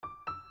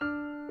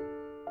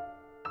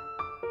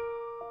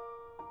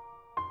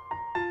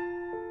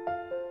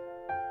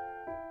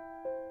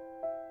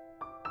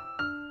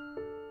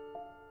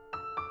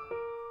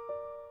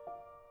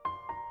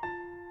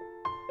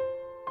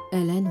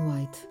Էլեն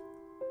Ուայթ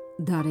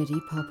Դարերի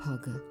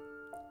Փափագը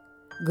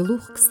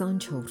Գլուխ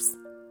 24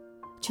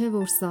 Չէ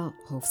որ սա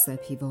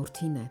Հովսեփի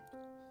որդին է։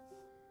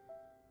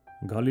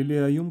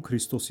 Գալիլեայում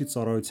Քրիստոսի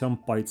ծառայության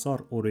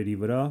պայծառ օրերի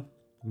վրա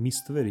մի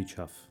ստվեր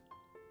իջավ։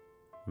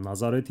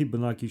 Նազարեթի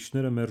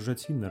բնակիչները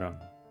մերժեցին նրան։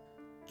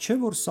 Չէ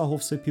որ սա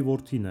Հովսեփի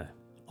որդին է,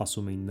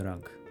 ասում էին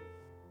նրանք։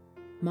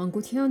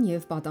 Մանկության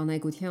եւ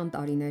պատանեկության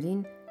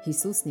տարիներին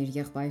Հիսուսն իր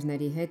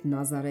եղբայրների հետ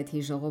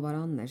Նազարեթի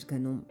ժողովարանն էր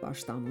գնում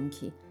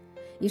պաշտամունքի։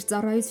 Իր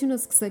ծառայությունը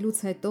սկսելուց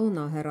հետո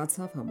նա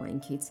հեռացավ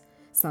համայնքից,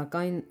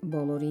 սակայն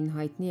բոլորին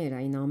հայտնի էր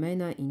այն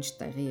ամենը, ինչ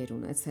տեղի էր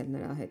ունեցել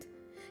նրա հետ։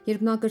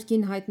 Երբ նա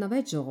կրկին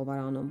հայտնվեց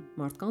ժողովարանում,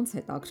 մարդկանց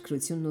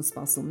հետաքրքրությունն ու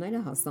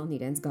սպասումները հասան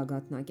իրենց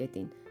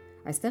գագաթնակետին։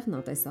 Այստեղ նա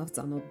տեսավ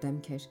ծանոթ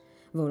դեմքեր,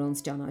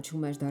 որոնց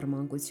ճանաչում էր դեռ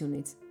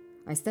մանկությունից։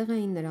 Այստեղ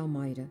էին նրա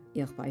մայրը,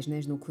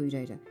 եղբայրներն ու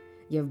քույրերը,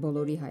 եւ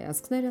բոլորի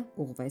հայացքները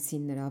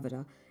ուղղվեցին նրա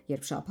վրա,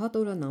 երբ շաբաթ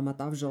օրը նա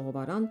մտավ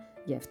ժողովարան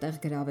եւ տեղ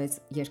գրավեց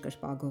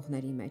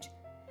երկրպագողների մեջ։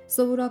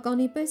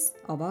 Սովորականի պես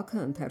ավագը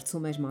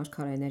ընթերցում էր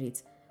մարգարեներից,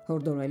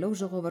 հորդորելով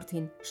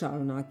ժողովրդին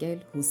շարունակել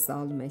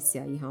հուսալ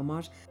Մեսիայի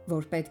համար,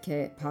 որ պետք է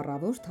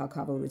փառավոր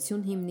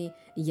թագավորություն հիմնի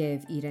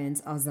եւ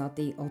իրենց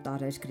ազատի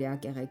օտարերկրյա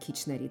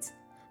կեղեքիչներից։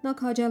 Նա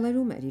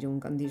քաջալերում էր իր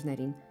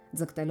ունկնդիրներին,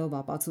 ձգտելով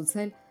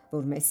ապացուցել,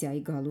 որ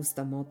Մեսիայի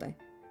գալուստը մոտ է։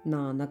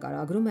 Նա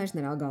նկարագրում էր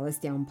նրա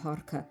գալստյան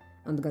փառքը,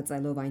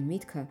 ընդգծելով այն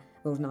միտքը,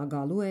 որ նա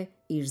գալու է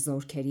իր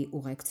զորքերի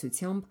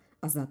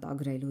ուղեկցությամբ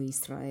ազատագրելու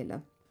Իսրայելը։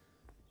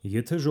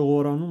 Եթե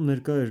ժողովարանում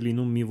ներկա էր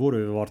լինում մի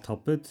որևէ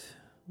վարդապետ,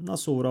 նա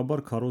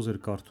սովորաբար քարոզ էր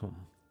կարդում,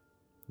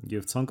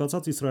 եւ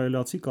ցանկացած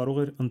իսրայելացի կարող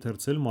էր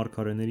ընթերցել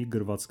մարգարեների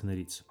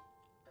գրվածքներից։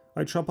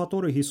 Այդ շաբաթ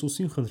օրը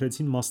Հիսուսին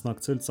խնդրեցին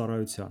մասնակցել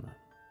ծառայությանը։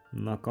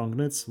 Նա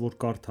կանգնեց, որ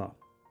կարդա,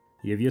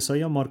 եւ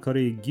Եսայիա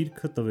մարգարեի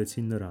գիրքը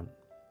տվեցին նրան։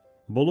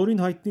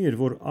 Բոլորին հայտնի էր,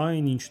 որ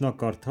այն, ինչ նա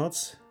կարդաց,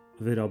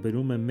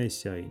 վերաբերում է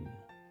Մեսիային։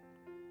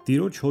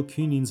 Տիրոջ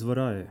հոգին ինձ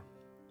վրա է,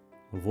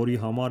 որի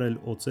համար էլ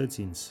օծեց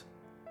ինձ,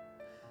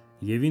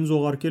 եւ ինձ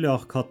ուղարկել է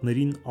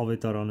աղքատներին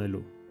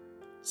ավետարանելու,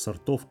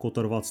 սրտով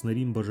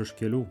կոտրվածներին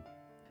բժշկելու,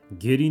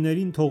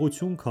 գերիներին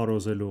թողություն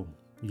քարոզելու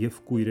եւ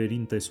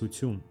կույրերին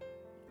տեսություն,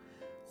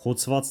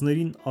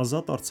 խոցվածներին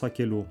ազատ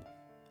արձակելու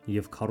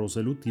եւ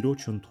քարոզելու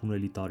Տիրոջ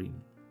ընդունելի տարին։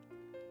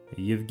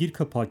 Եվ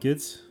գիրքը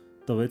փակեց,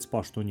 տվեց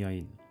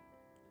պաշտոնյային։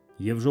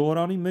 Եվ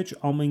ժողովրանի մեջ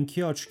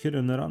ամենքի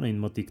աչքերը նրան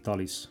էին մտիկ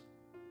տալիս,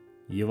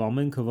 եւ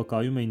ամենքը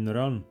վկայում էին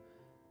նրան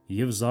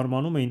եւ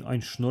զարմանում էին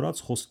այն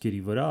շնորհած խոսքերի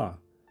վրա,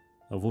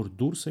 որ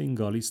դուրս էին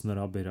գալիս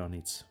նրա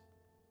բերանից։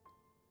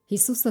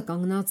 Հիսուսը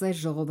կանգնած էր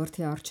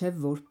ժողովրդի առջև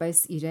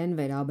որպես իրեն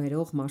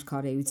վերաբերող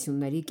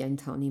մարգարեությունների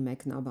կենթանի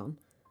մեկնաբան։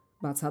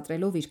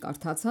 Բացատրելով իր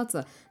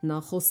կարդացածը, նա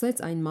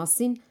խոսեց այն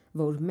մասին,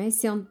 որ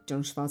Մեսիան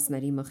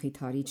ճնշվածների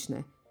մխիթարիչն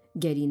է,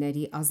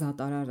 գերիների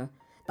ազատարարը,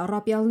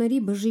 տառապյալների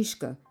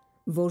բժիշկը,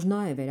 որ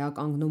նա է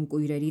վերականգնում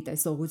կույրերի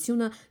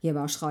տեսողությունը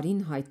եւ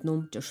աշխարհին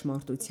հայտնում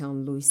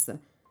ճշմարտության լույսը։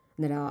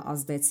 Նրա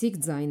ազդեցիկ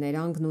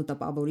ձայներանգն ու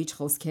տպավորիչ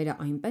խոսքերը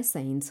այնպես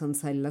էին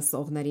ցնցել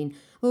լսողներին,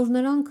 որ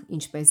նրանք,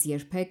 ինչպես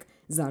երբեք,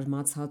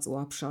 զարմացած ու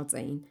ապշած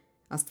էին։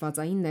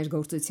 Աստվածային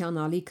ներգործության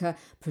ալիքը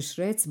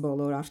փշրեց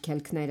բոլոր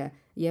արգելքները,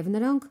 եւ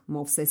նրանք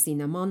Մովսեսի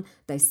նման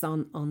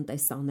տեսան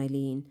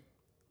անտեսանելիին։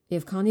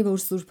 Եվ քանի որ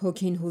Սուրբ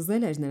Հոգին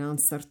հուզել էր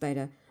նրանց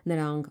սրտերը,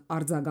 նրանք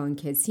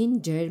արձագանքեցին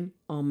ջերմ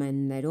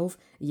ամեններով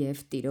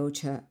եւ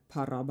Տիրոջը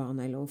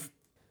փառաբանելով։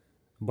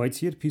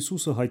 Բայց երբ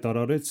Հիսուսը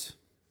հայտարարեց.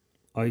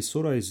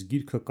 «Այսօր այս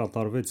գիրքը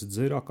կատարվեց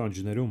ձեր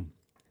ականջներում»,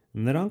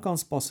 նրանք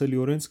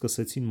անսպասելիորեն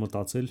սկսեցին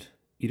մտածել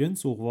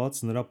իրենց ուղղված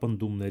նրա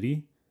պնդումների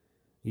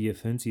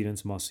եւ հենց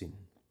իրենց մասին։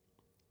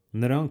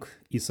 Նրանք,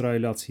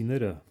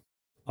 իսրայելացիները,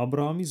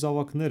 Աբրահամի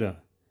զավակները,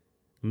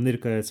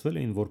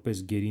 ներկայացվել էին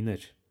որպես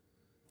գերիներ։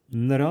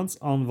 Նրանց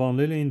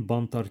անվանել էին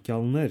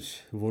բանտարկյալներ,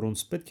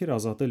 որոնց պետք էր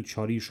ազատել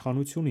չարի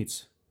իշխանությունից,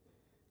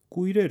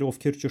 կույրեր,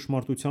 ովքեր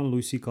ճշմարտության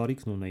լույսի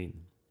կարիքն ունեին։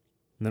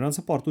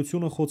 Նրանց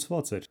հպարտությունը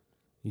խոցված էր,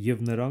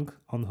 եւ նրանք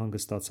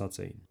անհանգստացած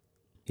էին։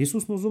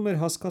 Հիսուսն ուզում էր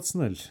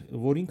հասկացնել,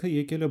 որ ինքը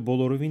եկել է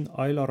բոլորովին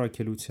այլ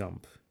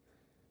առաքելությամբ,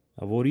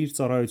 որ իր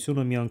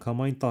ծառայությունը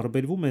միանգամայն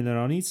տարբերվում է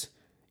նրանից,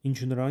 ինչ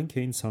նրանք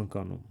էին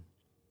ցանկանում։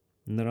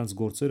 Նրանց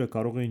գործերը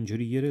կարող էին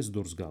ջրի երես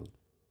դուրս գալ։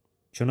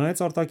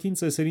 Չնայած արտաքին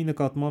ծեսերի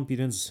նկատմամբ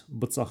իրենց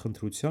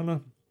բծախնդրությանը,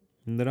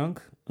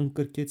 նրանք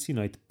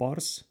ընկրկեցին այդ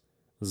պարզ,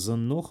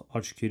 զննող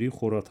աչքերի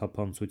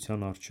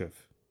խորաթափանցության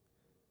առջև։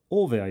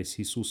 Ո՞վ է այս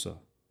Հիսուսը,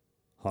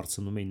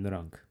 հարցնում էին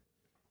նրանք։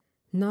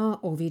 Նա,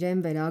 ով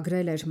իրեն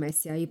վերագրել էր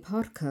Մեսիայի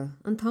փառքը,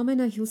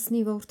 ընդամենը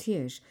Հյուսնի որդի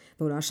էր,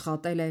 որ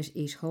աշխատել էր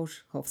իր հոր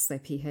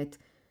Հովսեփի հետ։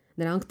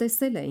 Նրանք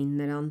տեսել էին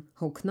նրան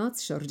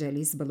հոգնած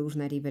շրջելիս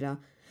բլուրների վրա,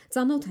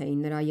 ծանոթ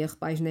էին նրա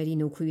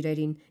եղբայրներին ու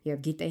քույրերին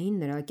եւ գիտեին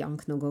նրա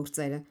կյանքն ու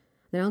գործերը։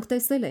 Նրանք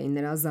տեսել էին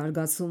նրա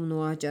զարգացումն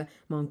ու աճը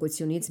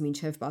մանկությունից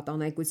մինչև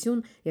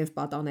պատանեկություն եւ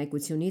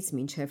պատանեկությունից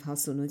մինչև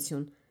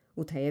հասունություն։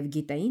 Ու թեև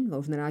գիտեին,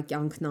 որ նրա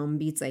կյանքն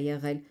անբիծ է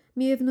եղել,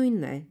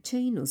 միևնույնն է,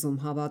 չէին ուզում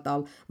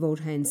հավատալ,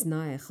 որ հենց նա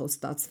է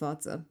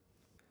խոստացվածը։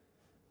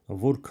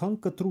 Որքան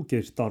կտրուկ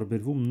էր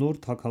տարբերվում նոր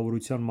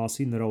թագավորության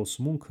մասին նրա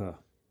ուսմունքը,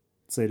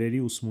 ծերերի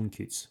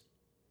ուսմունքից։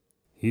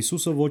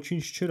 Հիսուսը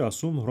ոչինչ չէր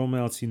ասում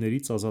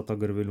հռոմեացիներից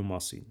ազատագրվելու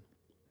մասին։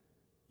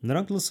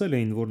 Նրանք լսել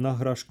էին, որ նա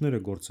հրաշքներ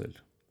է գործել։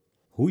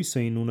 Հույս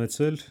էին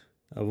ունեցել,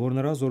 որ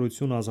նրա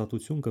զորությունը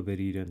ազատություն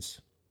կբերի իրենց,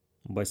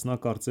 բայց նա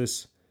կարծես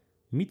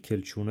միտք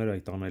էլ չուներ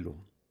այդ անելու։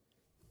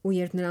 Ու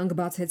երբ նրանք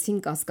բացեցին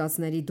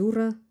կասկածների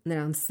դուռը,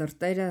 նրանց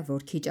սրտերը,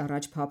 որ քիչ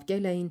առաջ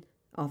փափկել էին,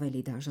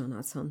 ավելի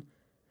դաժանացան։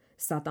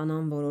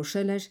 Սատանան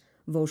որոշել էր,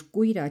 որ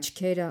կույր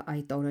աչքերը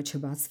այդ օրը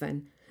չբացվեն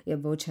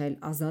եւ ոչ էլ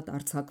ազատ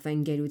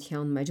արձակվեն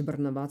գերության մեջ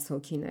բռնված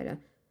հոգիները։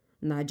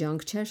 Նա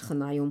ջանք չէր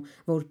խնայում,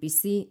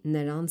 որպիսի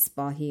նրանց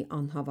պահի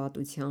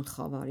անհավատության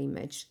խավարի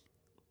մեջ։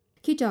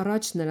 Քիչ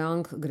առաջ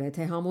նրանք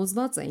գրեթե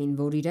համոզված էին,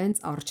 որ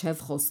իրենց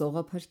առջև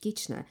խոսողը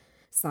փրկիչն է,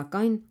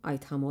 սակայն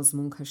այդ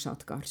համոզմունքը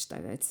շատ կարճ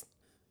տևեց։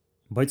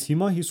 Բայց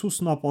հիմա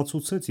Հիսուսն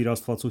ապացուցեց իր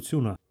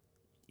աստվածությունը,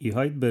 ի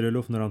հայտ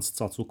բերելով նրանց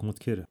ծածուկ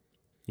մտքերը,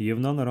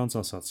 եւ նա նրանց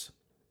ասաց.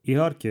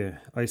 «Իհարկե,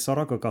 այս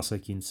առակը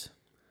կասեք ինձ.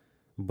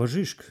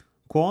 բժիշկ,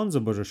 քո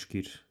անձը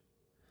բժշկիր,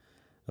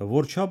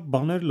 որչափ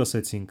բաներ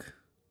լսեցինք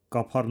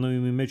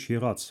Կափառնայումի մեջ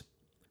եղած,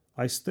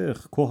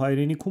 այստեղ քո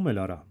հայրենիքում էլ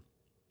արա»։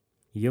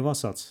 Եվ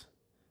ասաց.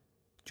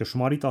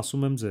 «Ճշմարիտ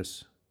ասում եմ ձեզ,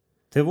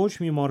 թե ոչ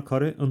մի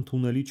մարգարե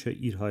ընդունելի չէ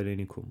իր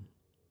հայրենիքում։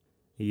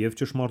 Եվ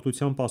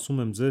ճշմարտությամբ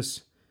ասում եմ ձեզ,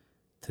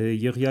 թե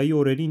Եղիայի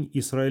օրերին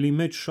Իսրայելի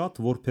մեջ շատ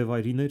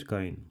որբևայրիներ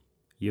կային,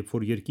 երբ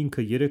որ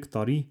երկինքը 3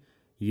 տարի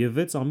և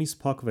 6 ամիս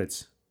փակվեց,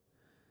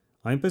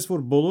 այնպես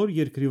որ բոլոր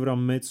երկրի վրա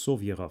մեծ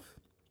սով եղավ,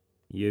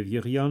 և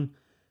Եղիան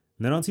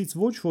նրանցից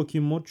ոչ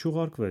ոքի մոտ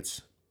չուղարկվեց,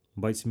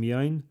 բայց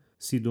միայն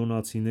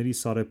Սիդոնացիների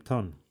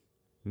Սարեպթան,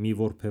 մի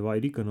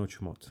որբևայրի կնոջ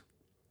մոտ։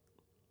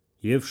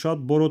 Եվ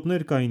շատ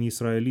բորոտներ կային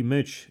Իսրայելի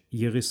մեջ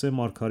Եղիսե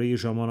մարգարեի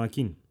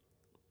ժամանակին,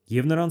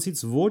 և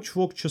նրանցից ոչ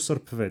ոք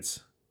չսրբվեց,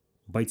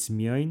 բայց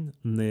միայն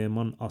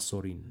Նեեման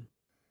ասորին»։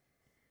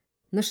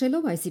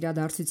 Նշելով այս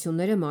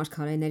իրադարձությունները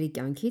մարգարեների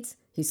կյանքից,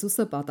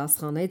 Հիսուսը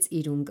պատասխանեց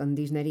իր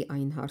ունկնդիրների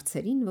այն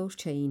հարցերին, որ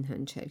չէին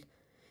հնչել։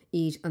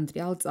 Իր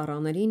ընտրյալ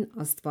ծառաներին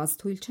Աստված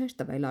թույլ չէր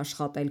տվել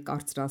աշխատել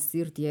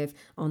կարծրասիրտ եւ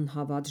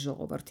անհավատ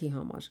ժողովրդի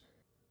համար։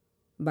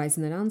 Բայց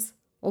նրանց,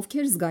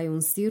 ովքեր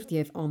զգայուն սիրտ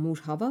եւ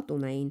ամուր հավատ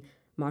ունեին,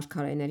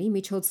 մարգարեների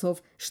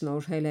միջոցով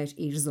շնորհել էր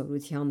իր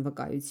զորության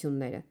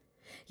վկայությունները։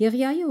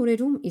 Եղիայի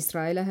օրերում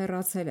Իսրայելը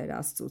հեռացել էր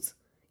Աստծուց։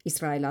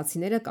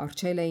 Իսրայելացիները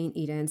կառչել էին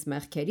իրենց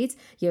մեղքերից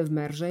եւ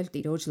մերժել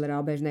Տիրոջ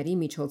լրաբերների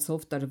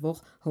միջոցով տրվող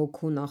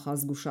հոգու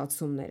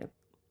նախազգուշացումները։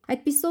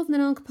 Այդպիսով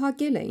նրանք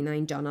փակել էին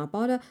այն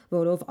ճանապարհը,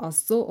 որով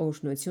Աստծո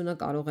օրհնությունը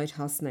կարող էր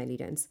հասնել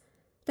իրենց։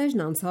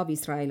 Տերն անցավ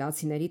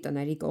իսրայելացիների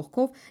տների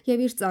կողքով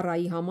եւ իր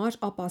ծառայի համար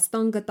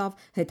ապաստան գտավ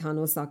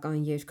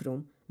հեթանոսական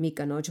երկրում, մի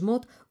կնոջ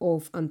մոտ,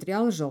 ով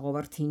ընտրյալ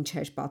ժողովրդին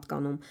չէր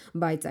պատկանում,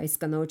 բայց այս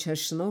կնոջը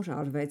շնորհ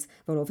արվեց,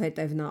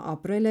 որովհետև նա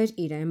ապրել էր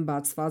իրեն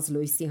բացված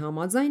լույսի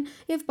համաձայն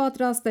եւ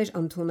պատրաստ էր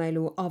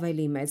ընդունելու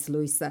ավելի մեծ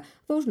լույսը,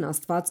 որն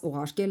Աստված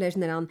ուղարկել էր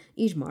նրան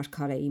իր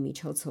մարգարեի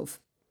միջոցով։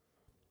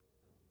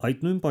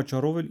 Այդ նույն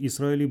պատճառով էլ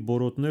Իսրայելի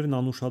բորոտներն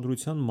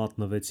անուշադրության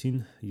մատնվեցին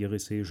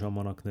Եղիսեի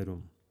ժամանակներում։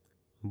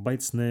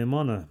 Բայց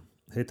Նեեմանը,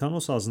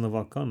 հեթանոս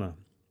ազնվականը,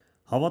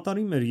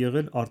 հավատարիմ էր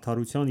եղել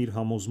արդարության իր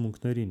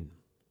համոզմունքներին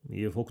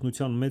և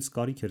հոգնության մեծ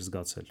կարիք էր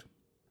զգացել։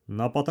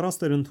 Նա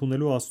պատրաստ էր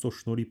ընդունելու Աստծո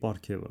շնորհի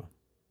պարգևը։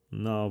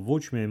 Նա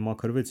ոչ միայն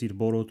մաքրվեց իր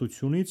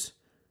բորոտությունից,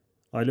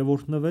 այլև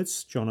օրհնվեց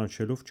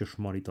ճանաչելով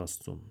ճշմարիտ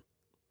Աստծուն։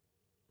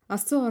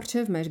 Աստծո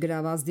առջև մեր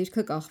գրաված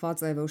դիրքը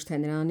կախված է ոչ թե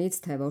նրանից,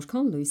 թե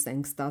որքան լույս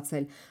ենք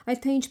ստացել,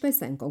 այլ թե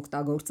ինչպես ենք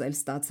օգտագործել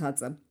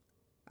ստացածը։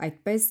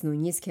 Այդպես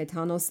նույնիսկ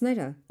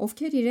հեթանոսները,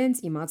 ովքեր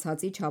իրենց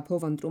իմացածի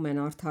չափով ընտրում են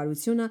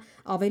արդարությունը,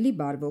 ավելի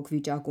բարվոք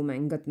վիճակում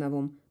են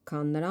գտնվում,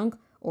 քան նրանք,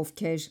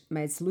 ովքեր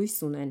մեծ լույս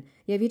ունեն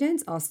եւ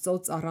իրենց Աստծո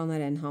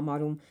ծառաներ են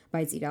համարում,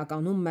 բայց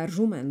իրականում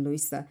մերժում են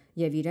լույսը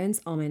եւ իրենց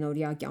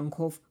ամենօրյա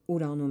կյանքով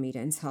ուրանում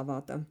իրենց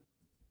հավատը։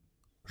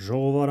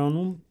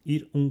 Ժողովարանում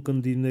իր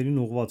ունկնդիրներին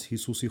ուղված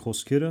Հիսուսի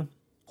խոսքերը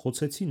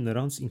խոցեցին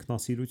նրանց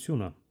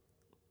ինքնասիրությունը,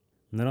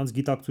 նրանց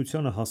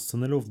գիտակցությանը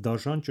հասցնելով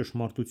դաժան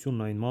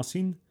ճշմարտությունն այն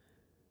մասին,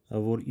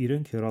 որ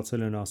իրենք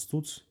հեռացել են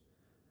Աստծուց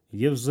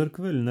և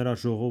զրկվել նրա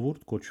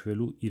ժողովուրդ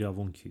կոչվելու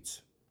իրավունքից։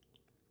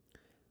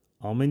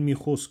 Ամեն մի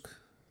խոսք,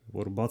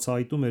 որ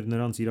բացահայտում էր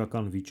նրանց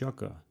իրական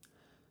վիճակը,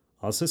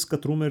 ասես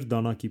կտրում էր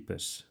դանակի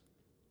պես։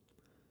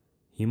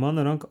 Հիմա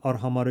նրանք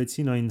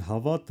արհամարհեցին այն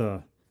հավատը,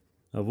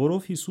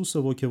 որով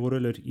Հիսուսը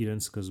ոգևորել էր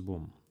իրենց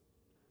սկզբում։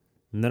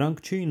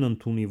 Նրանք չէին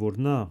ընդունի, որ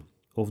նա,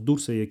 ով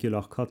դուրս է եկել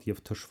աղքատ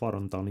և թշվառ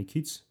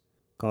ընտանիքից,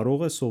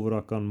 կարող է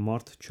սովորական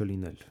մարդ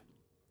չլինել։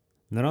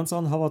 Նրանց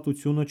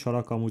անհավատությունը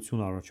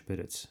չարակամություն առաջ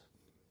բերեց։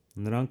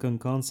 Նրանք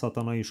ընկան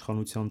սատանայի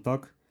իշխանության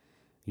տակ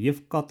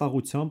և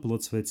կատաղությամբ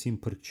լցվեցին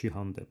Փրկչի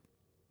հանդեպ։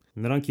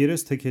 Նրանք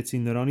երես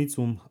թեքեցին նրանից,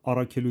 ում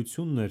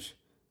առաքելությունն էր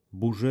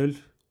բուժել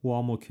ու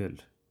ամոքել,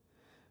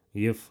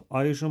 և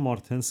այժմ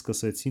արդեն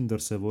սկսեցին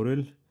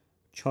դրսևորել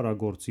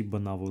չարագործի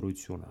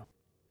բնավորությունը։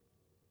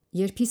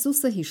 Երբ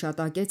Հիսուսը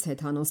հիշատակեց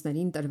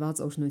հեթանոսներին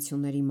տրված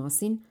օրհնությունների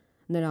մասին,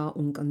 նրա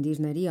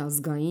ունկնդիրների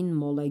ազգային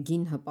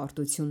մոլեգին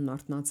հպարտությունն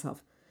արթնացավ,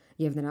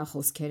 և նրա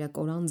խոսքերը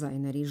կորան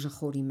ձայների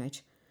ժխորի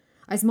մեջ։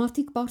 Այս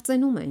մարդիկ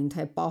պարծենում էին,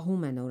 թե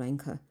պահում են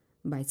օրենքը,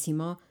 բայց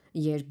հիմա,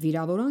 երբ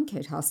վիրավորանք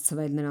էր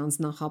հասցվել նրանց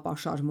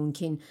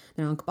նախապաշարմունքին,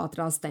 նրանք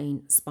պատրաստ էին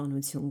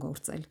սպանություն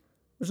գործել։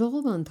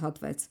 Ժողովը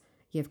ընդհատվեց,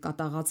 եւ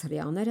կատաղած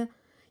հրեաները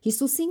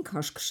Հիսուսին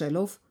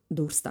քաշքշելով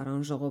դուրս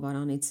տարան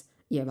ժողովարանից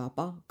եւ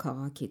ապա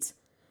քաղաքից։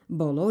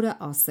 Բոլորը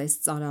ասես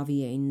ծարավի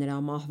էին նրա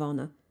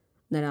մահվանը։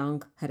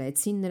 Նրանք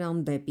հրեցին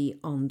նրան դեպի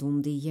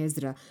անդունդի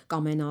եզրը,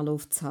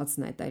 կամենալով ցած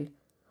նետել։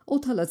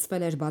 Օդը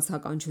լցվել էր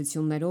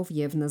բացականչություններով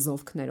եւ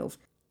նզովքներով։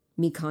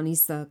 Մի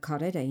քանիսը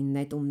քարեր էին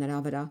նետում նրա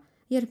վրա,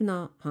 երբ նա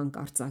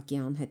հանկարծակի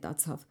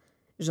անհետացավ։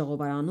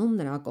 Ժողովարանում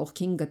նրա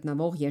կողքին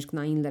գտնվող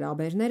երկնային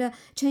լրաբերները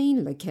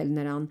չէին լքել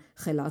նրան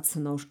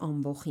խելացնոր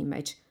ամբոխի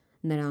մեջ։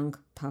 Նրանք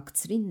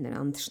թաքցրին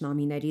նրան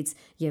թշնամիներից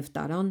եւ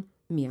տարան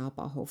մի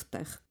ապահով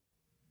տեղ։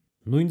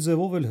 Նույն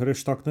ձևով էլ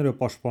հրեշտակները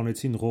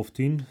պաշտպանեցին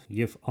Ղովտին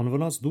եւ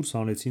անվնաս դուրս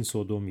հանեցին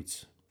Սոդոմից։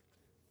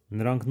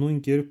 Նրանք նույն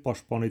կերպ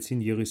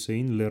պաշտպանեցին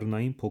Եղիսեին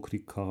լեռնային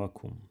փոքրիկ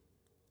քաղաքում։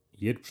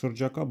 Երբ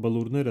շրջակա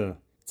բլուրները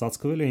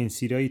ծածկվել էին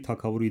Սիրիայի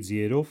թագավորի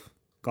ձիերով,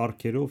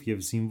 կառքերով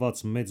եւ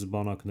զինված մեծ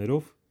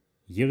բանակներով,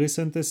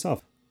 Եղիսեն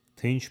տեսավ,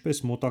 թե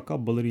ինչպես մոտակա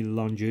բլրի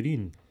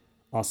լանջերին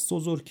Աստծո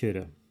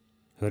զորքերը,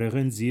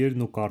 հրեղեն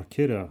ձիերն ու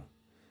կառքերը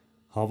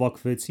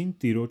հավաքվեցին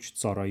Տիրոջ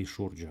ծառայի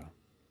շուրջը։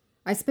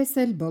 Այսպես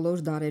էլ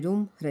բոլոր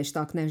դարերում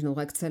հրեշտակներն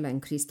ուղեկցել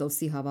են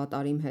Քրիստոսի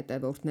հավատարիմ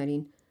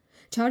հետևորդներին։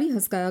 Չարի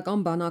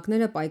հսկայական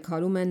բանակները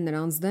պայքարում են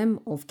նրանց դեմ,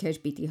 ովքեր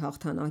պիտի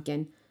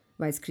հաղթանակեն,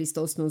 բայց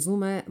Քրիստոսն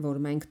ուզում է, որ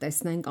մենք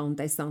տեսնենք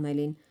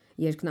անտեսանելին,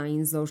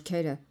 երկնային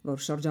զորքերը,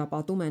 որ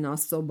շրջապատում են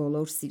Աստծո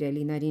բոլոր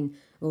սիրելիներին,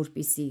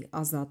 որպիսի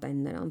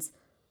ազատեն նրանց։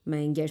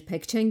 Մենք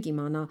երբեք չենք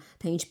իմանա,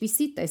 թե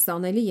ինչպիսի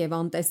տեսանելի եւ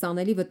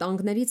անտեսանելի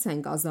վտանգներից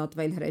ենք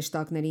ազատվել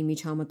հրեշտակների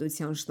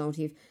միջամտության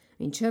շնորհիվ,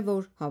 ինչեւ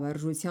որ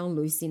հավերժության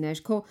լույսի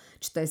ներքո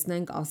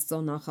չտեսնենք Աստծո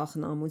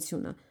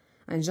նախախնամությունը։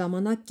 Այն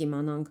ժամանակ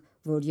կիմանանք,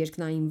 որ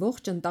երկնային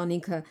ողջ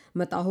ընտանիքը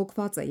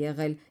մտահոգված է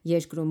եղել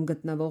երկրում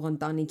գտնվող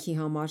ընտանիքի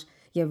համար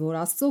եւ որ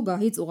Աստծո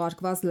գահից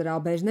ուղարկված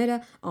լրաբերները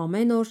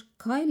ամեն օր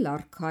քայլ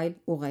առ քայլ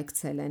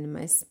ուղեկցել են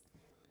մեզ։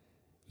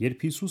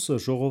 Երբ Հիսուսը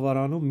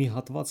ժողովարանում մի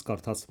հատված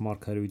կարդաց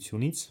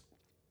Մարգարեությունից,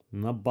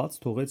 նա բաց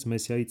թողեց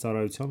Մեսիայի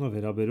ծառայությանը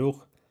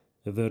վերաբերող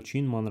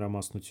վերջին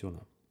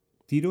մանրամասնությունը։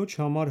 Տիրոջ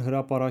համար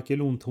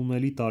հրապարակելու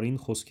ընդունելի տարին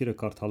խոսքերը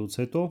կարդալուց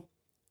հետո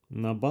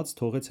նա բաց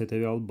թողեց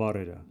հետևյալ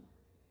բառերը.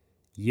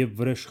 «Եվ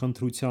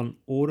վրեժխնդրության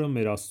օրը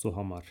մեր Աստծո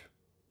համար»։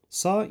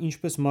 Սա,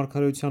 ինչպես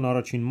Մարգարեության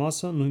առաջին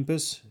մասը,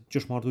 նույնպես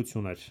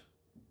ճշմարտություն էր,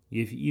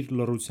 եւ իր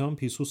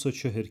լռությամբ Հիսուսը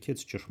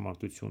չհերքեց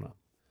ճշմարտությունը։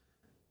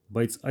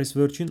 Բայց այս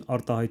վերջին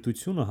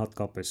արտահայտությունը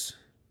հատկապես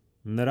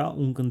նրա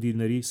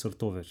ունկնդիրների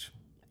սրտով էր,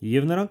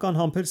 եւ նրանք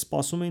անհամբեր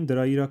սպասում էին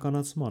դրա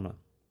իրականացմանը։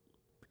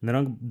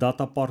 Նրանք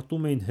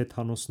դատապարտում էին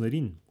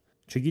հեթանոսներին,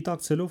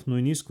 չգիտակցելով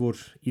նույնիսկ,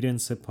 որ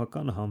իրենց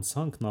սեփական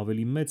հանցանքն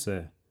ավելի մեծ է,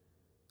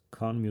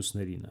 քան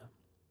մյուսներինը։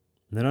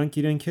 Նրանք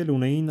իրենք էլ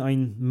ունեին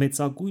այն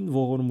մեծագույն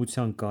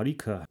ողորմության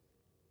կարիքը,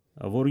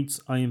 որից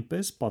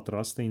այնպես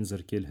պատրաստ էին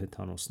զրկել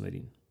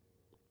հեթանոսներին։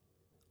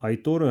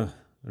 Այդ օրը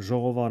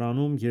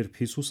ժողովարանում, երբ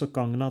Հիսուսը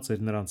կանգնած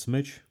էր նրանց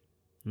մեջ,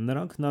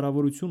 նրանք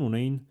հնարավորություն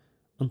ունեին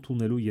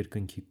ընդունելու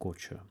երկնքի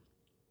կոչը։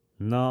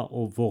 Նա,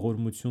 ով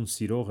ողորմություն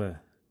սիրող է,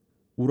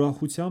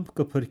 ուրախությամբ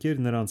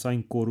կփրկեր նրանց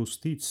այն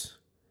կորուստից,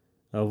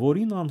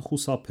 որին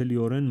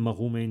անխուսափելիորեն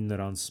մղում էին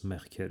նրանց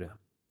մեղքերը։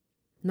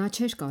 Նա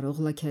չէր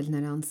կարող լքել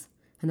նրանց,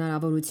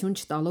 հնարավորություն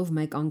չտալով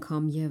մեկ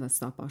անգամ եւս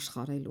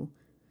ապաշխարելու։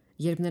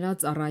 Երբ նրա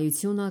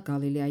ծառայությունը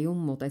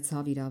Գալիլեայում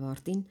մոտեցավ իր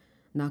ավարտին,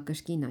 նա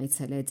կրկին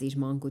այցելեց իր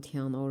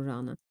մանկության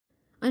օրրանը։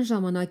 Այն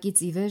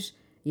ժամանակից ի վեր,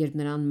 երբ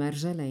նրան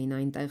մերժել էին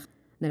այնտեղ,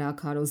 նրա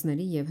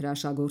քարոզների եւ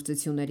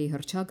հրաշագործությունների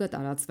հռչակը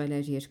տարածվել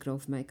էր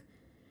երկրով մեկ։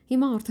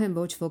 Հիմա արդեն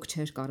ոչ ոք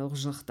չէր կարող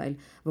ժխտել,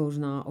 որ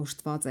նա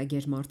օժտված է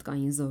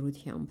գերմարտկային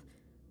զորությամբ։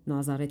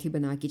 Նազարեթի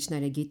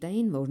բնակիչները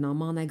գիտեին, որ նա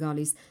ման է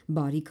գալիս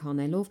բարիք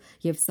անելով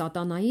եւ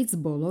սատանայից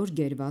բոլոր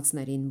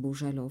գերվածներին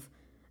բուժելով։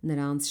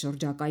 Նրանց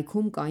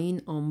շրջակայքում կային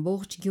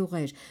ամբողջ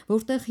գյուղեր,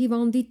 որտեղ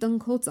հիվանդի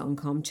տնքոց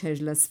անգամ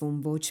չէր լսվում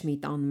ոչ մի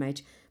տան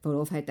մեջ,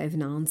 որովհետև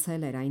նա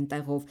անցել էր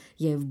այնտեղով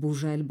եւ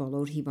բուժել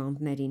բոլոր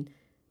հիվանդներին։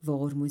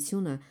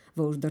 Ողորմությունը,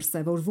 որ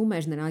դրսևորվում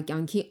էր նրա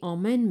կյանքի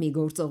ամեն մի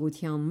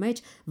գործողության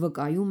մեջ,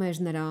 վկայում էր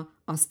նրա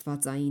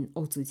աստվածային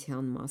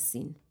օծության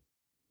մասին։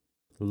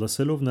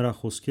 Լսելով նրա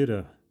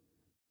խոսքերը,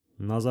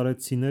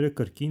 նազարեթցիները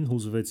կրկին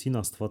հուզվեցին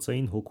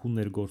աստվածային հոգու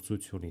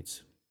ներգործությունից,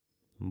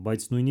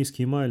 բայց նույնիսկ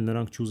հիմա էլ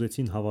նրանք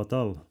չուզեցին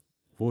հավատալ,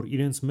 որ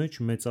իրենց մեջ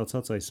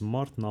մեծացած այս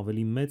մարդն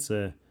ավելի մեծ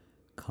է,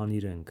 քան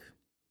իրենք։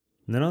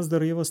 Նրանց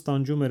դեռևս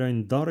տանջում էր այն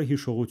դառը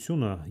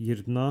հիշողությունը,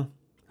 երբ նա,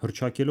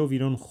 հռչակելով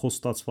իրեն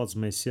խոստացված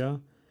Մեսիա,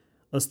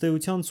 ըստ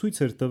էության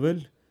ցույց էր տվել,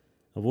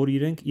 որ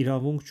իրենք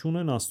իրավունք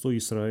չունեն Աստծո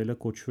Իսրայելը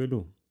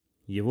կոչվելու,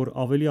 եւ որ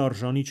ավելի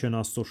արժանի չեն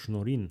Աստծո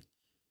շնորհին,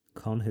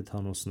 քան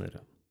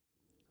հեթանոսները։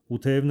 Ու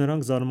թեև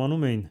նրանք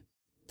զարմանում էին,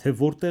 թե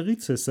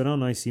որտեղից է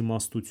սրան այս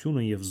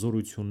իմաստությունը եւ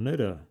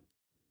զորությունները,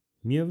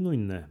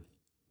 միևնույնն է,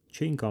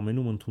 չէին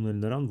կամենում ընդունել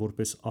նրան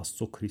որպես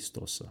Աստծո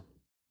Քրիստոսը։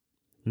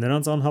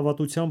 Նրանց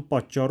անհավատության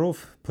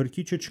պատճառով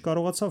Փրկիչը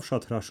չկարողացավ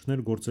շատ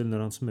հրաշքներ գործել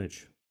նրանց մեջ,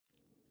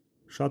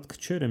 Շատ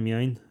քչերը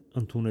միայն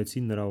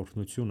ընդունեցին նրա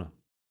օրհնությունը,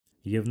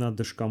 եւ նա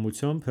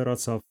դժկամությամբ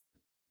հեռացավ,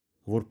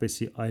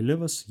 որպեսզի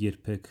այլևս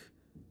երբեք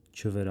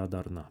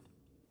չվերադառնա։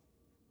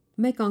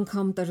 Մեկ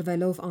անգամ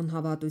տրվելով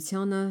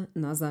անհավատությանը,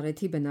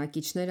 Նազարեթի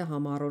բնակիչները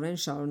համառորեն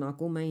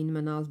շարունակում էին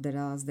մնալ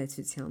դրա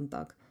ազդեցության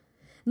տակ։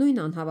 Նույն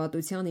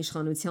անհավատության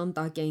իշխանության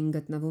տակ էին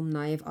գտնվում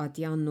նաև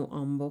Ատյանն ու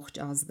ամբողջ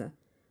ազգը։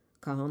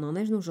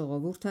 Քահանաներն ու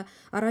ժողովուրդը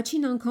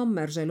առաջին անգամ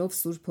մերժելով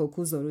Սուրբ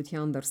Հոգու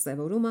զորության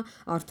դրսևորումը,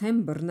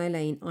 արդեն բռնել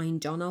էին այն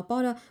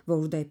ճանապարհը,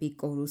 որ դեպի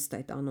կորուստ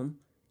է տանում։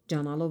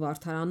 Ջանալով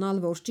արդարանալ,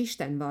 որ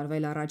ճիշտ են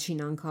վարվել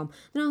առաջին անգամ,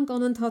 նրանք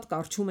անընդհատ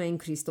կառչում էին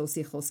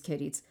Քրիստոսի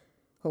խոսքերից։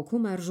 Հոգու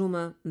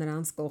մերժումը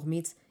նրանց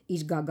կողմից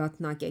իր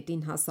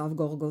գագաթնակետին հասավ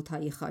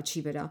Գողգոթայի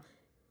խաչի վրա,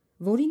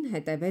 որին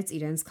հետևեց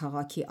իրենց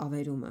քաղաքի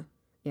ավերումը,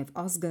 եւ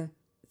ազգը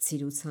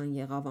ցիրուցան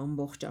եղավ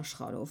ամբողջ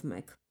աշխարհով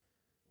մեկ։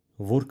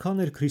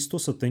 Որքան էր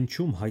Քրիստոսը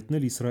տենչում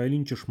հայտնել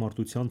Իսրայելին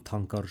ճշմարտության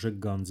թանկարժեք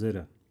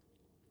գանձերը,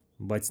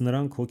 բայց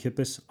նրանք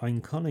հոգեպես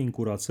այնքան էին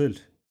կուրացել,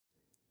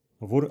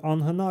 որ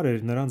անհնար էր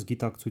նրանց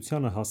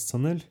գիտակցությանը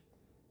հասցնել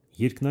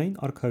երկնային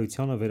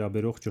արքայությանը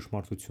վերաբերող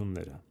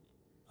ճշմարտությունները։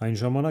 Այն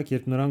ժամանակ,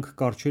 երբ նրանք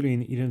կառչել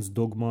էին իրենց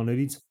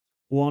դոգմաներից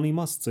ու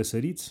անիմաստ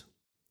ծեսերից,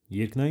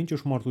 երկնային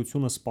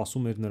ճշմարտությունը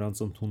սպասում էր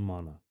նրանց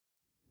ընդունմանը։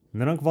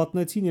 Նրանք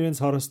վատնեցին իրենց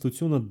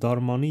հարստությունը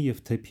դարմանի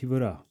և թեփի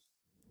վրա,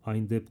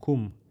 այն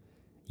դեպքում,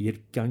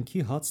 երբ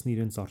կյանքի հացն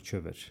իրենց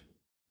առջև էր։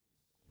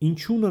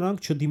 Ինչու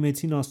նրանք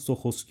չդիմեցին Աստծո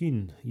խոսքին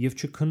և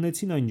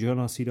չքննեցին այն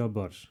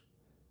ջանասիրաբար,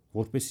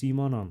 որպեսզի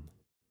իմանան,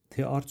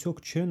 թե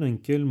արդյոք չեն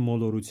ընկել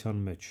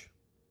մոլորության մեջ։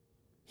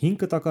 Հին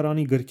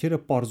կտակարանի գրքերը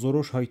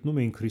պարզորոշ հայտնում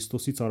էին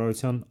Քրիստոսի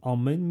ծառայության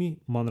ամեն մի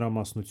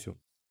մանրամասնություն,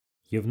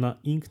 և նա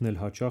ինքն էլ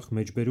հաճախ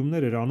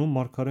մեջբերումներ էր անում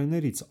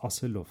մարգարեներից,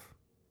 ասելով.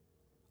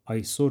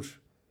 «Այսօր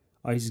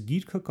այս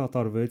գիրքը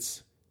կատարվեց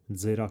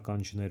ձեր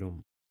ականջներում»։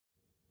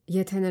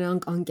 Եթե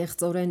նրանք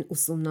անկեղծորեն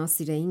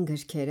ուսումնասիրեին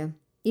գրքերը,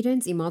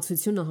 իրենց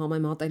իմացությունը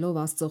համեմատելով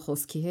Աստծո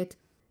խոսքի հետ,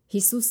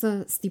 Հիսուսը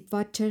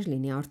ստիպված չէր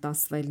լինի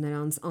արտասվել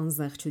նրանց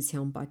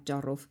անզեղչության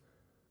պատճառով։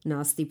 Նա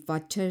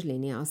ստիպված չէր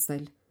լինի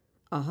ասել.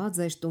 «Ահա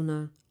ձեր տունը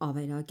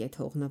ավերակ է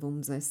թողնվում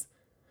ձեզ»։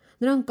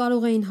 Նրանք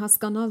կարող էին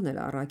հասկանալ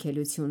նրա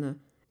առաքելությունը,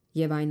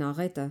 եւ այն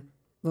աղետը,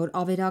 որ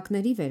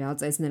ավերակների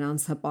վերածեց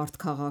նրանց հպարտ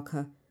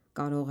քաղաքը,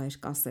 կարող էր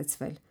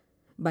կասեցվել,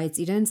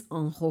 բայց իրենց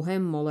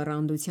անխոհեմ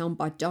մոլեռանդության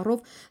պատճառով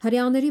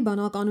հրեաների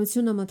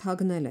բանականությունը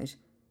մթագնել էր։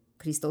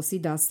 Քրիստոսի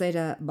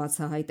դասերը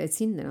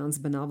բացահայտեցին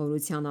նրանց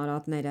բնավորության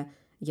արատները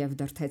եւ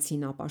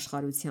դրդեցին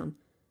ապաշխարության։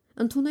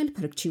 Ընդունել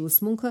Փրկչի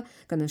ուսմունքը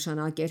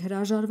կնշանակեր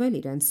հրաժարվել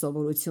իրենց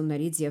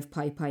սովորություններից եւ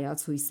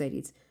փայփայած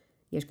հույսերից։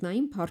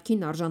 Երկնային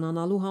փառքին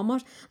արժանանալու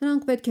համար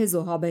նրանք պետք է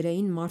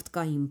զոհաբերեին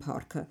մարդկային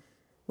փառքը։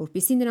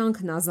 Որպեսզի նրանք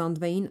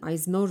հնազանդվեին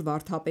այս նոր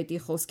վարդապետի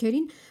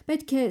խոսքերին,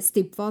 պետք է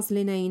ստիպված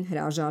լինեին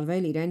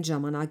հրաժարվել իրենց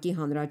ժամանակի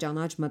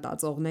հանրաճանաչ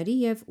մտածողների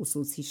եւ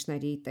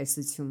ուսուցիչների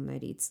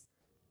տեսություններից։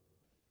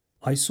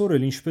 Այսօր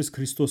էլ, ինչպես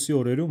Քրիստոսի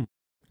օրերում,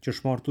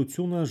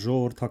 ճշմարտությունը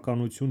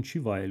ժողովրդականություն չի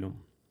վայելում։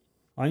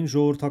 Այն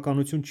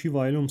ժողովրդականություն չի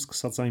վայելում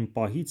սկսած այն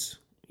պահից,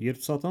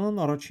 երբ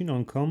Սատանան առաջին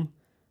անգամ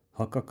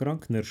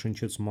հակակրանք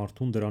ներշնչեց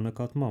մարդուն դրա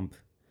նկատմամբ,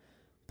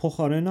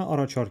 փոխարենը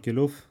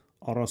առաջարկելով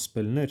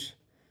առասպելներ,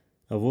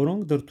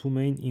 որոնք դրդում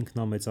էին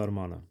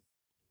ինքնամեծարմանը։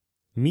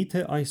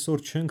 Միթե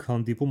այսօր չենք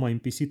հանդիպում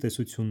այնպիսի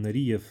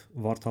տեսությունների և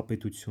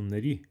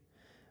վարդապետությունների,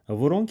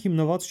 որոնք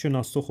հիմնված չեն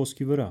Աստծո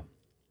խոսքի վրա։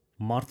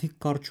 Մարդիկ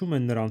կառչում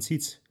են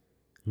նրանցից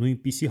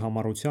նույնպիսի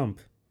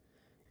համառությամբ,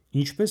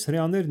 ինչպես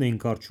հրեաներն էին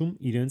կառչում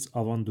իրենց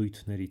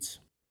ավանդույթներից։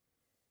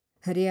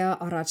 Հրեա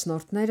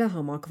առաջնորդները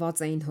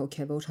համակված էին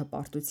հոգևոր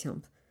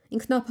հպարտությամբ։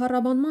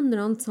 Ինքնափառաբանման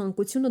նրանց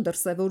ցանկությունը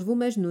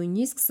դրսևորվում էր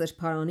նույնիսկ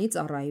սրբարանի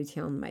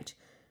ծառայության մեջ։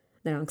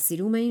 Նրանք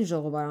սիրում էին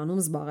ժողովարանում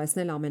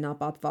զբաղեցնել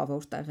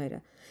ամենապատվավոր տեղերը։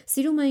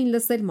 Սիրում էին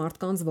լսել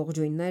մարդկանց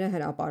ողջույնները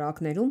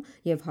հրապարակներում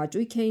եւ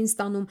հաճույք էին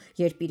ստանում,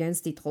 երբ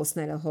իրենց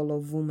տիտղոսները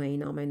հոլովվում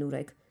էին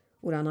ամենուրեք։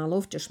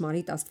 Ուրանալով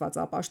ճշմարիտ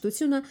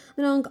աստվածապաշտությունը,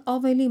 նրանք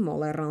ավելի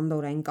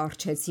մոլեռանդորեն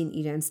կառչեցին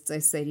իրենց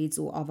ծեսերից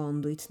ու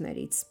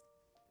ավանդույթներից։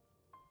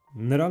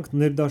 Նրանք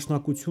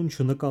ներդաշնակություն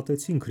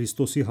չնկատեցին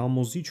Քրիստոսի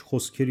համոզիչ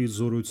խոսքերի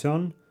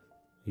զորության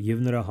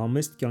և նրա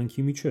համեստ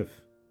կյանքի միջև,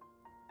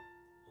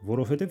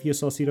 որովհետև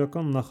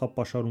եսասիրական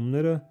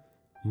նախապաշարումները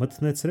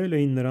մթնեցրել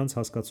էին նրանց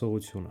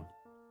հասկացողությունը։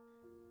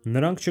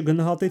 Նրանք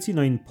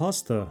չգնահատեցին այն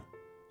փաստը,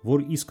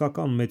 որ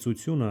իսկական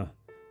մեծությունը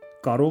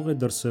կարող է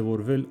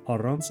դրսևորվել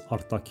առանց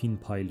արտաքին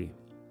փայլի։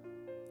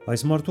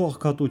 Այս մարդու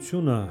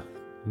աղքատությունը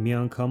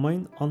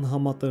միանգամայն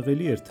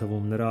անհամատեղելի էր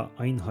թվում նրա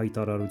այն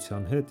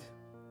հայտարարության հետ,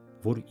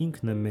 որ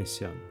ինքն է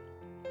Մեսիան։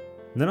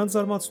 Նրանց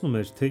զարմացնում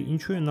էր, թե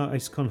ինչու է նա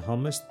այսքան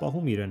համեստ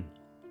պահում իրեն,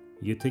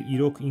 եթե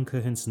իրոք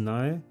ինքը հենց նա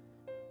է,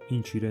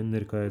 ինչ իրեն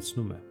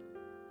ներկայացնում է։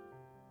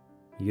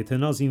 Եթե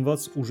նա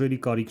զինված ուժերի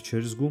կարիք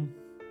չէր զգում,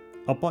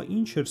 ապա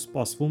ինչ էր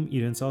սպասվում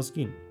իրենց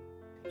ազգին։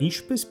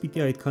 Ինչպես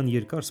պիտի այդքան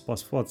երկար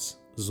սպասված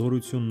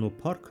զորությունն ու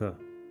փառքը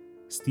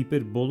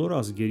ստիպեր բոլոր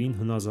ազգերին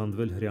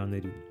հնազանդվել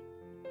հրեաներին։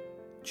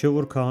 Չէ՞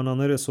 որ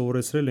քահանաները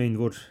սովորեցրել էին,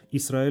 որ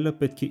Իսրայելը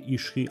պետք է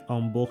իշխի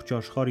ամբողջ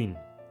աշխարհին։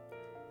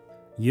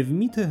 Եվ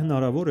միթե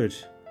հնարավոր էր,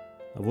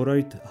 որ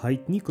այդ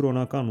հայտնի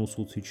կրոնական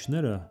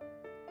ուսուցիչները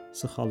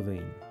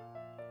սխալվեին։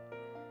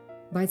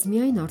 Բայց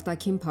միայն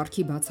արտաքին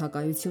փառքի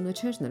բացակայությունը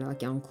չէր նրա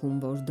կյանքում,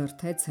 որ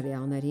դրդեց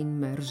հրեաներին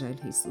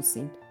մերժել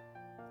Հիսուսին։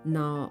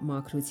 Նա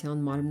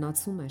մաքրության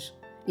մարմնացում էր,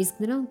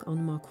 իսկ նրանք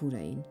անմաքուր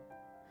էին։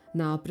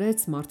 Նա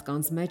ապրեց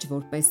մարդկանց մեջ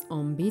որպես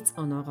անբիծ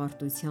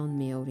անաղարտության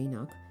մի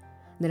օրինակ։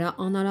 Նրա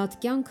անարատ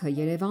կյանքը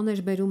Երևան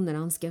էր բերում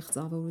նրանց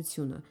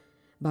կեղծավորությունը,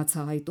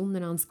 բացահայտում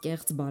նրանց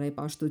կեղծ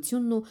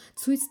բարեպաշտությունն ու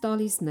ցույց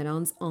տալիս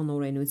նրանց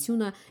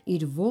անօրենությունը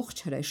իր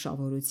ողջ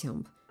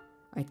հրեշավորությամբ։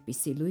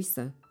 Այդպիսի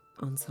լույսը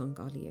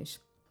անցանկալի էր։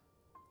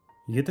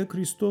 Եթե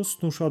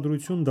Քրիստոսն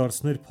ուշադրություն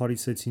դարձներ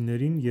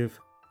փարիսեցիներին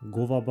եւ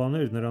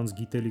գովաբաներ նրանց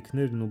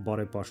գիտելիքներն ու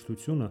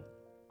բարեպաշտությունը,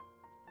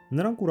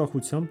 նրանք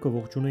ուրախությամբ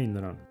կողջունեին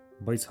նրան,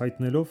 բայց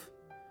հայտնելով,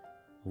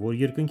 որ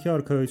երկնքի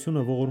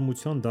արքայությունը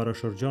ողորմության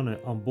դարաշրջան է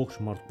ամբողջ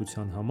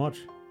մարդկության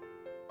համար,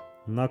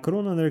 նա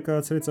կրոնը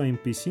ներկայացրեց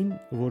այնպիսին,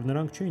 որ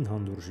նրանք չէին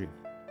հանդուրժի։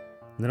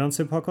 Նրանց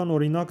սեփական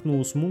օրինակն ու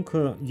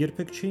ուսմունքը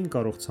երբեք չէին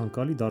կարող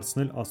ցանկալի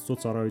դարձնել Աստծո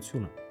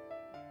ծառայությունը։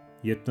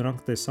 Երբ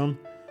նրանք տեսան,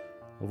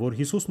 որ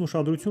Հիսուսն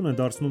ուշադրություն է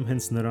դարձնում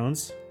հենց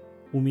նրանց,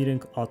 ում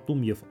իրենք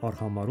ատում եւ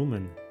արհամարում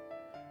են,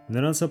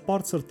 նրանցը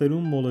բարձր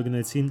տերում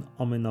մոլեգնեցին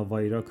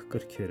ամենավայրակ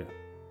կրքերը։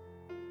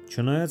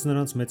 Չնայած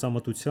նրանց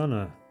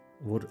մեծամտությանը,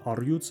 որ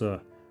առյուծը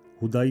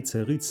Հուդայի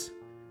ցեղից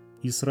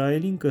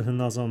Իսրայելին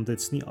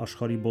կհնազանդեցնի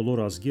աշխարհի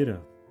բոլոր ազգերը,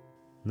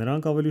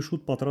 նրանք ավելի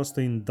շուտ պատրաստ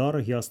էին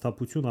դառը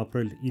հիասթափություն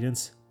ապրել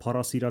իրենց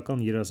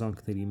փառասիրական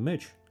երազանքների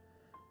մեջ,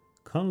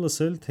 քան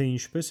լսել, թե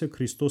ինչպես է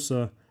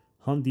Քրիստոսը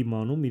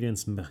հանդիմանում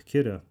իրենց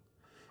մեղքերը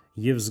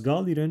եւ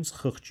զգալ իրենց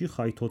խղճի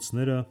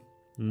խայթոցները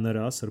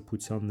նրա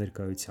սրբության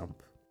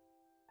ներկայությամբ։